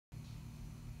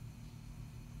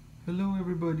Hello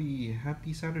everybody,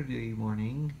 happy Saturday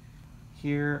morning.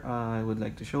 Here I would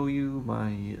like to show you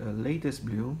my latest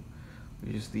bloom,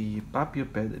 which is the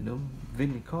Paphiopedilum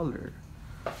Vinicolor,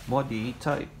 Modi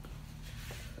type.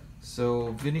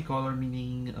 So Vinicolor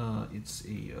meaning it's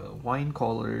a wine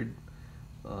colored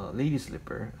lady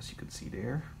slipper, as you can see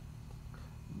there.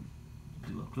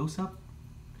 Do a close up.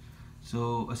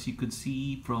 So as you could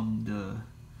see from the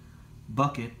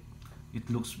bucket,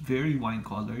 it looks very wine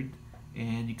colored,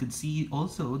 and you can see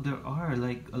also there are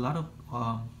like a lot of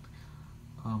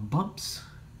bumps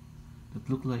that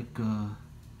look like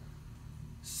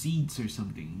seeds or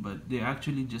something, but they're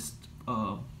actually just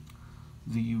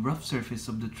the rough surface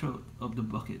of the throat of the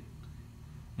bucket.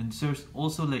 And there's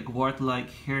also like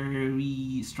wart-like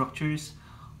hairy structures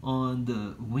on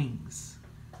the wings,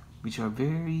 which are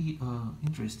very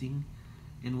interesting.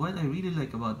 And what I really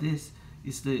like about this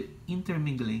is the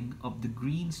intermingling of the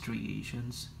green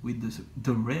striations with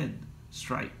the red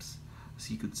stripes, as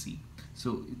you could see.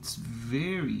 So it's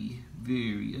very,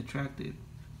 very attractive.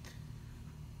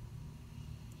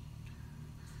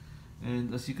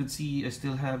 And as you can see, I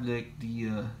still have like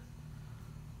the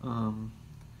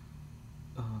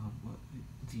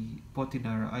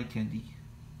Potinara eye candy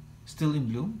still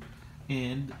in bloom,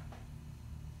 and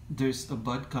there's a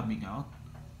bud coming out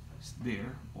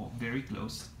there, very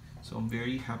close. So I'm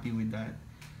very happy with that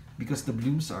because the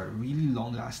blooms are really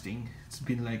long lasting. It's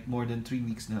been like more than 3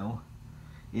 weeks now,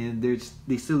 and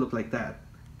they still look like that.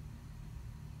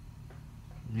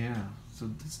 Yeah, so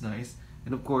that's nice.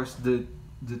 And of course the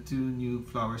two new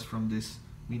flowers from this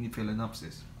mini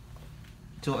phalaenopsis.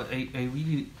 So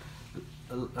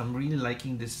I'm really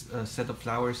liking this set of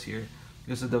flowers here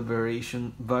because of the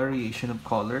variation of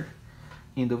color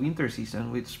in the winter season,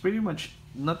 which pretty much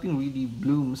nothing really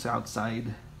blooms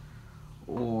outside,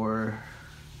 or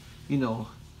you know,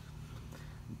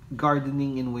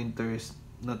 gardening in winter is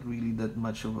not really that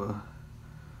much of a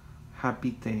happy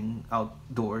thing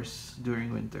outdoors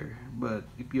during winter. But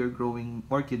if you're growing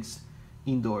orchids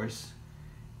indoors,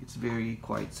 it's very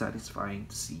quite satisfying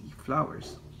to see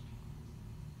flowers.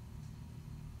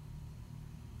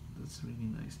 That's really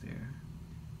nice there.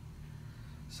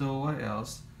 So what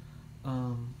else?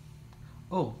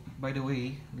 Oh, by the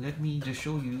way, let me just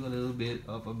show you a little bit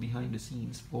of a behind the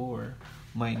scenes for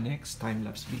my next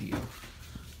time-lapse video,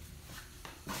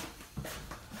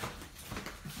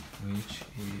 which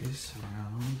is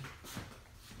around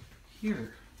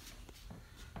here.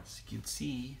 As you can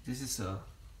see, this is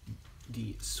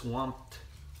the swamped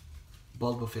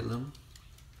bulbophyllum,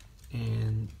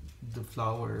 and the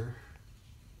flower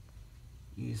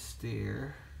is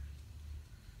there,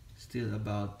 still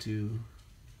about to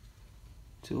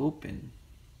open.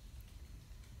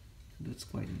 That's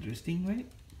quite interesting, right?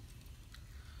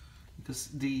 Because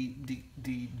they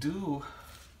do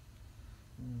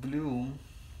bloom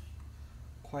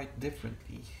quite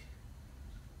differently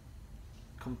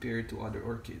compared to other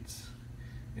orchids,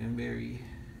 and I'm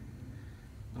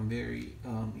very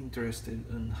interested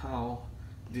in how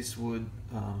this would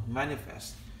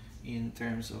manifest in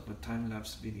terms of a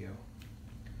time-lapse video.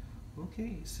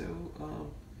 Okay, so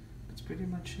that's pretty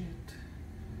much it.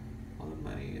 All of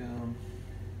my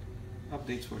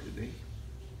updates for today,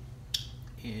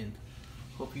 and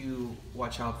hope you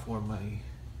watch out for my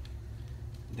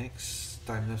next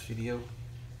time-lapse video,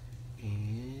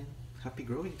 and happy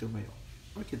growing to my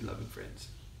orchid loving friends.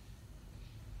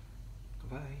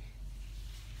 Bye.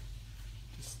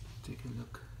 Just take a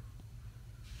look.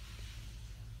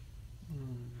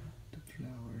 The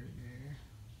flower